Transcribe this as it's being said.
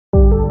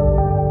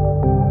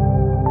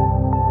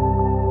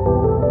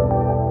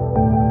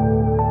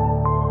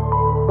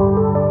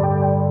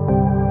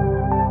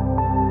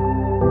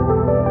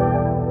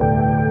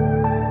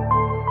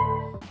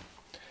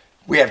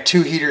have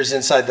two heaters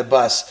inside the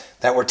bus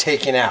that we're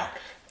taking out.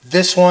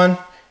 This one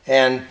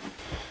and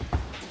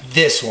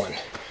this one.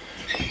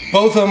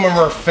 Both of them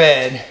are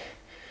fed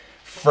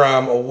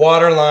from a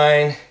water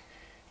line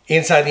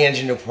inside the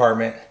engine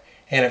compartment,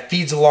 and it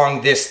feeds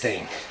along this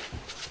thing.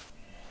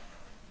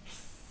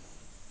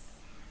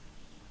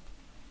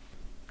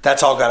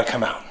 That's all got to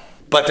come out,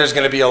 but there's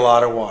going to be a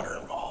lot of water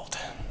involved.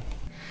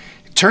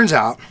 It turns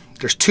out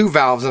there's two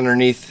valves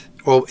underneath,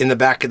 well, in the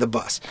back of the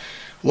bus.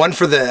 One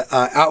for the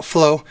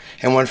outflow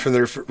and one for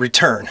the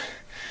return.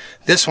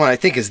 This one I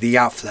think is the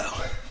outflow.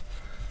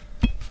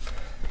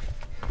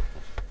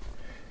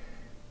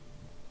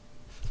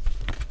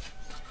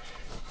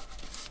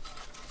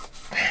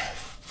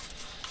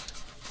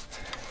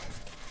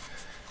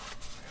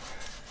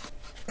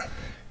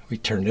 We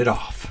turned it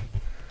off.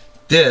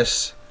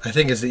 This, I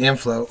think, is the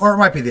inflow, or it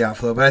might be the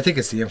outflow, but I think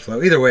it's the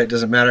inflow. Either way, it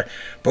doesn't matter.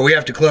 But we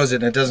have to close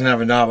it, and it doesn't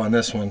have a knob on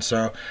this one,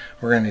 so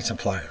we're gonna need some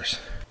pliers.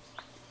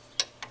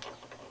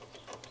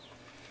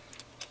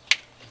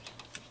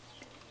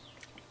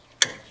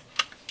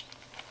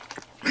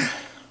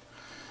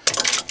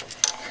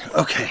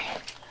 Okay.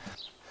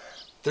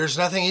 There's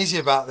nothing easy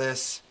about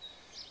this.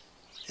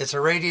 It's a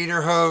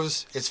radiator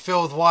hose. It's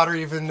filled with water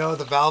even though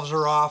the valves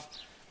are off.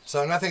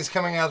 So nothing's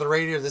coming out of the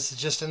radiator. This is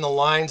just in the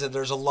lines, and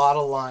there's a lot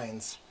of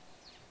lines.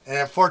 And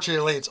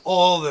unfortunately it's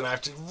old and I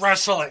have to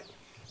wrestle it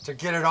to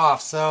get it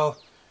off. So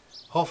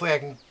hopefully I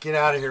can get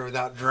out of here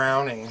without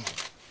drowning.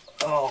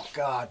 Oh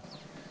God.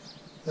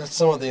 That's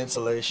some of the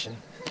insulation.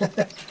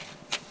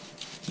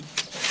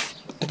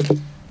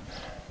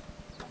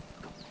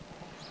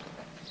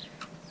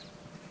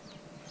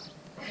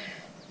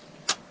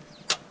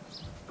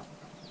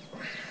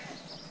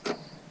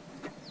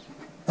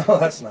 Oh,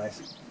 that's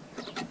nice.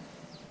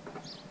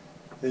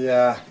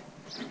 The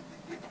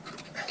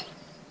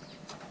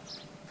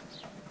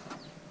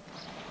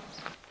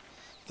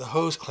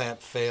hose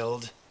clamp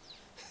failed.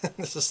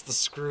 This is the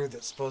screw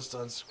that's supposed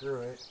to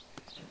unscrew it.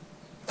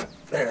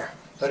 There,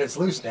 but it's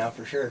loose now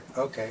for sure.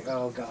 Okay,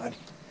 oh God.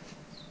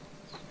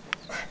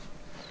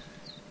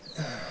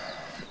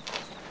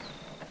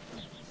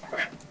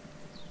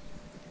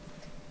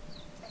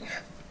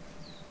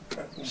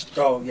 Just,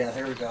 oh yeah,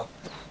 there we go.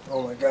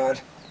 Oh my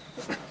God.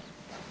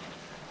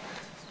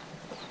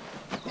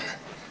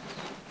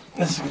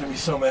 This is going to be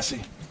so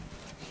messy.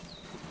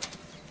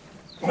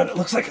 But it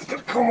looks like it's going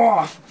to come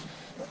off.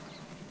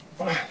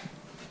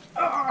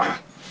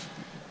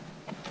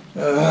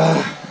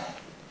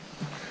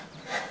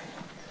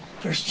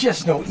 There's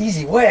just no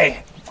easy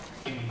way.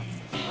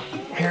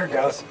 Here it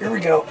goes. Here we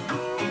go.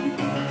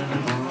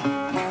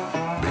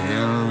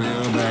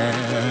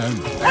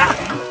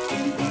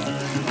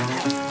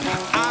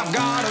 I've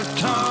got a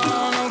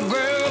ton of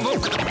gravel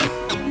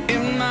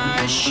in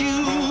my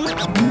shoes,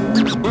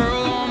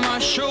 world on my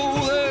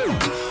shoulder,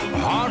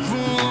 heart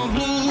full of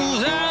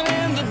blues out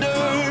in the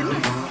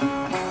dirt,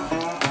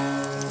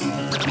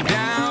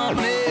 down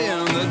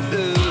in the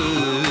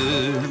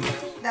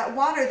dirt. That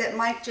water that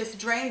Mike just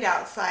drained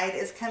outside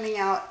is coming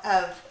out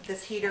of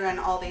this heater and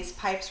all these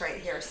pipes right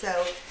here.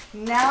 So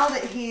now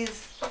that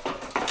he's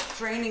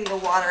draining the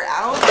water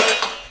out, you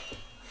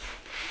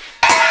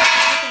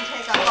can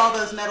take off all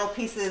those metal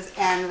pieces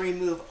and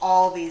remove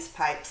all these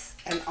pipes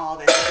and all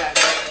this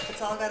stuff.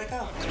 It's all gotta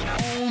go.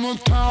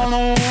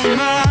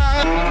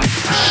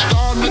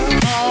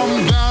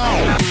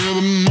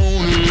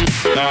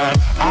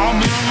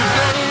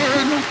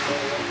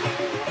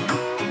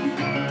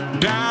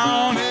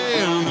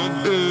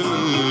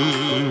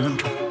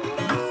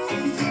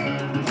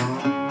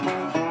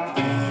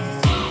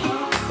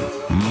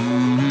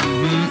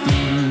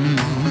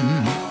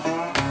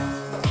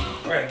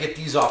 We're gonna get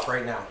these off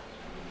right now.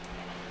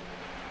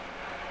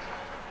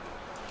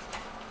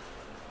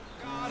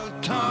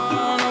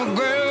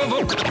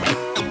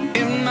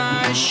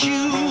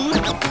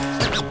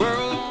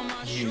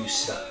 You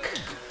suck.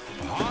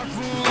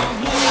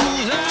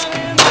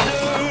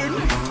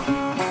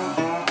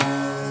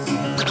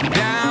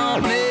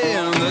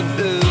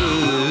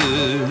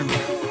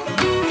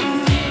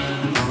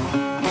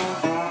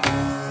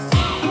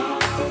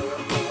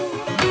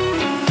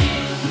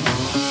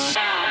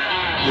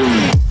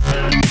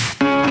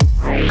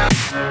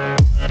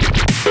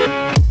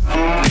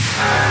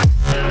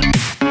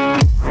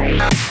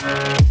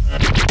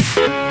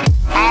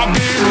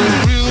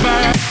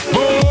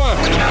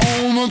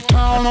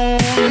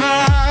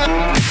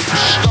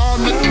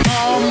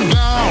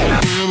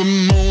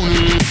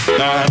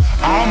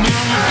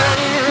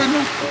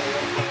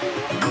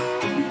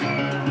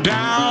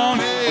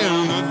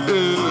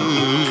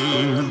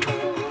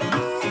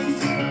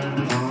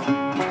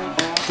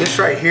 This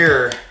right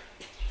here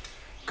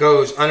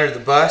goes under the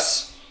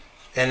bus,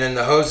 and then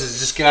the hoses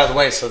just get out of the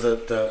way so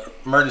that the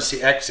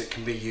emergency exit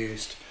can be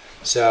used.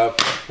 So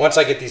once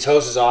I get these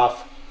hoses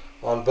off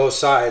on both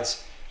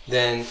sides,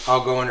 then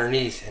I'll go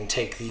underneath and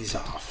take these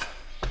off.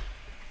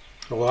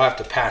 But we'll have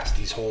to patch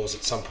these holes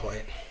at some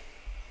point.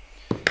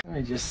 Let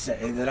me just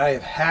say that I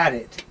have had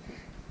it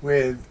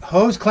with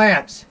hose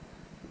clamps,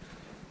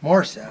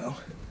 more so.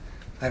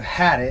 I've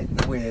had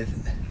it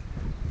with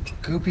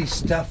goopy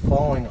stuff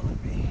falling on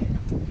me.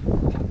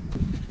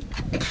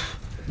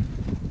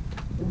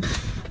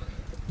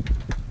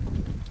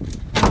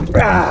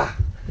 Ah!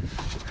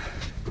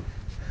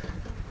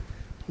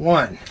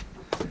 One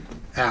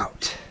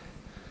out.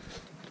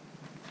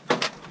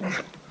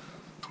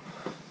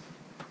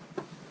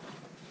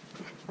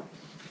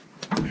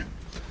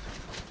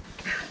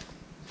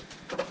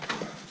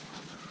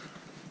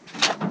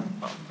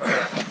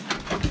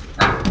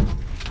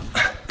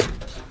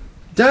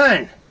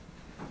 Done.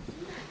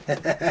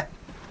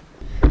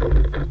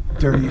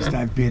 Dirtiest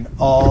I've been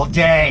all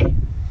day.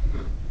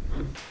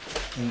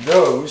 And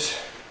those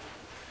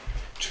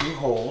two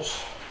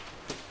holes,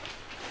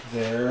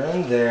 there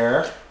and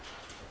there,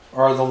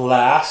 are the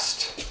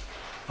last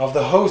of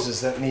the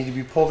hoses that need to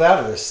be pulled out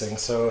of this thing.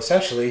 So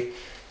essentially,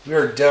 we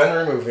are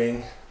done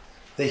removing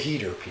the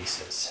heater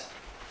pieces.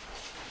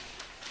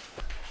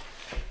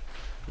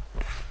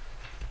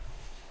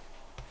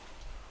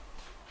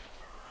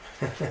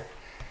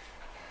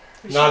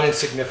 Not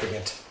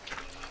insignificant.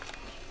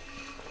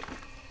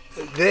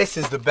 This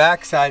is the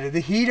back side of the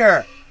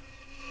heater.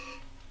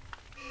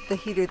 The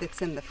heater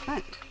that's in the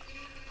front.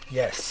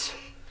 Yes.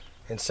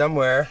 And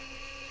somewhere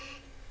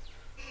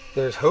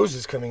there's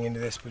hoses coming into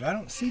this, but I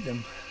don't see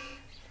them.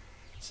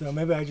 So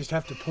maybe I just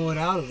have to pull it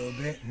out a little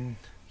bit and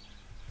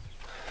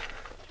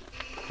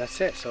that's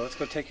it. So let's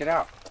go take it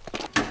out.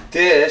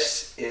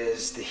 This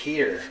is the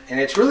heater, and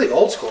it's really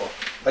old school.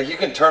 Like you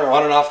can turn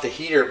on and off the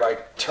heater by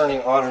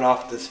turning on and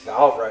off this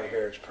valve right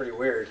here. It's pretty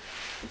weird.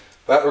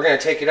 But we're gonna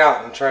take it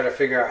out and try to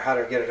figure out how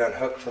to get it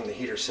unhooked from the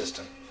heater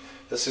system.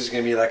 This is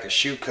gonna be like a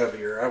shoe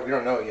cubby, or we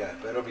don't know yet,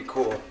 but it'll be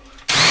cool.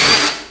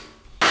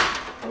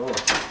 Oh.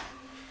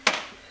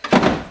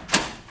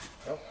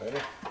 Oh,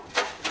 hey.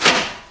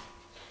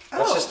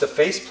 That's just the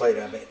faceplate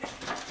of it.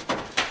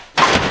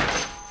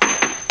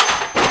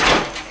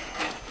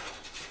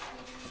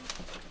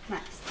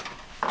 Nice.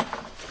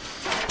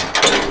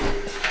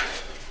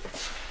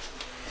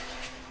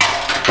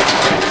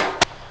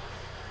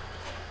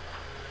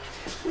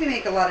 We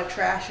make a lot of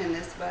trash in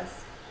this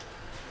bus.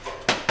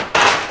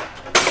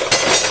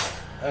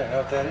 I don't know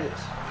what that is.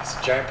 It's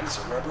a giant piece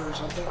of rubber or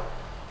something?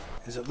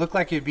 Does it look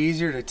like it'd be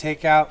easier to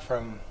take out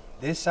from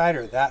this side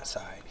or that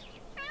side?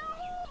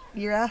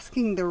 You're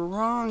asking the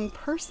wrong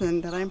person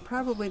that I'm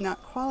probably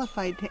not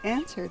qualified to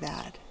answer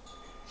that.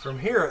 From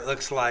here it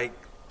looks like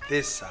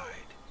this side.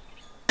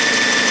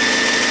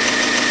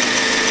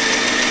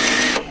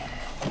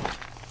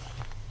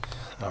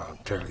 Oh, I'm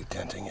barely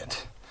denting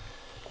it.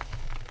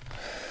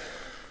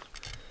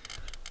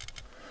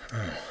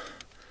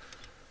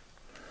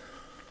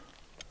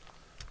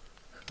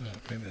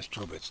 Maybe this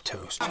drill bit's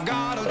toast. I've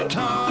got a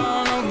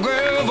ton of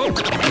gravel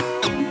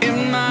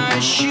in my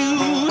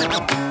shoes,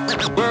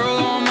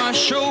 world on my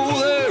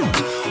shoulder,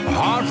 a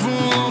heart full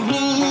of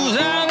blues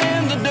out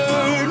in the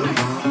dirt,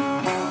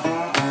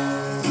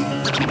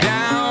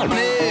 down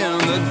in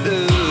the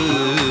dirt.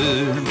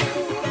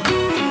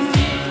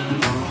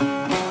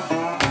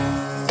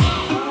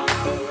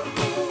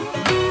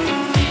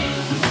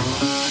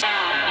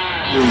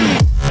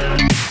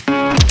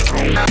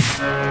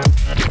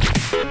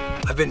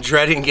 I've been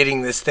dreading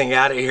getting this thing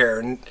out of here,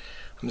 and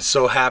I'm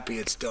so happy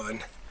it's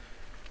done.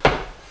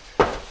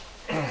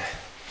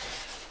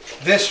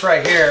 This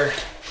right here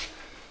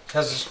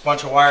has a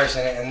bunch of wires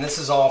in it, and this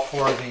is all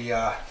for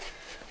the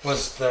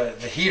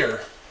the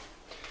heater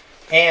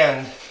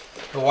and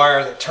the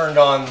wire that turned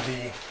on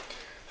the.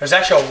 There's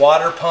actually a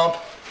water pump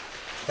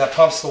that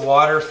pumps the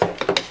water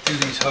through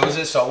these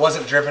hoses, so it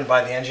wasn't driven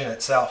by the engine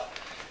itself.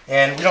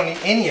 And we don't need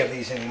any of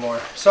these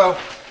anymore, so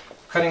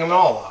cutting them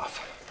all off.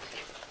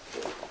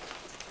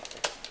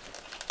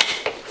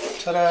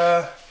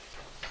 Ta-da!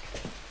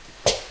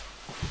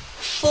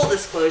 Full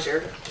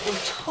disclosure, we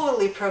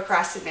totally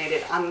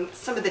procrastinated on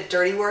some of the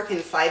dirty work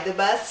inside the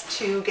bus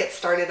to get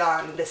started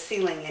on the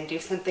ceiling and do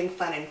something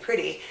fun and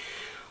pretty,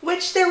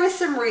 which there was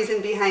some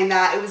reason behind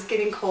that. It was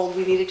getting cold,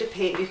 we needed to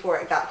paint before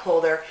it got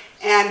colder,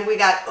 and we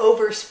got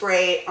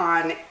overspray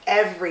on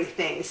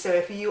everything. So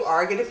if you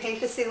are going to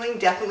paint the ceiling,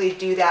 definitely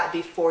do that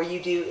before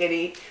you do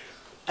any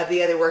of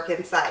the other work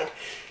inside.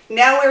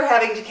 Now we're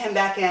having to come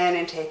back in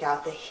and take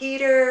out the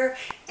heater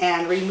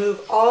and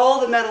remove all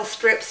the metal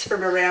strips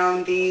from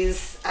around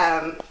these,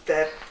 on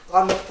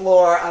the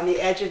floor, on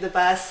the edge of the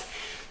bus.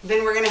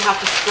 Then we're going to have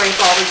to scrape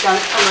all the junk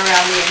from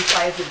around the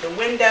insides of the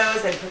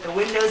windows and put the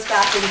windows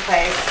back in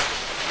place.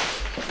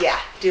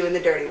 Yeah, doing the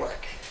dirty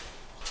work.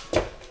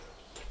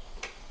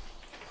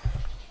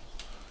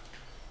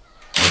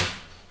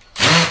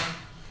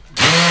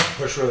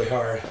 Push really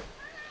hard.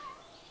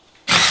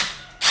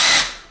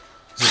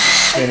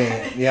 Spinning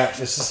it. Yeah,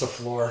 this is the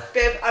floor.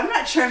 Babe, I'm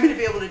not sure I'm going to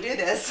be able to do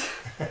this.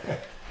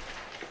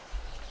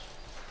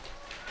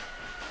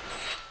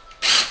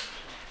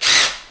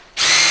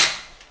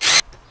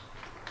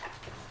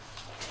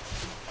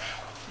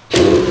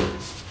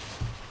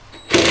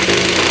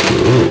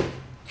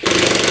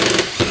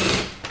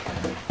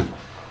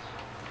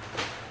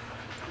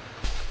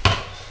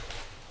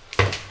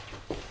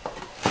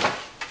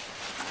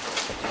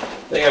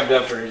 think I'm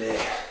done for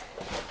today.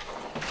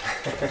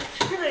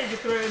 You're ready to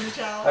throw in the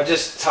towel. I'm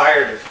just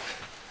tired of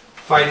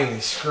fighting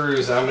these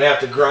screws. I'm gonna have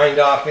to grind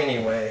off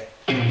anyway.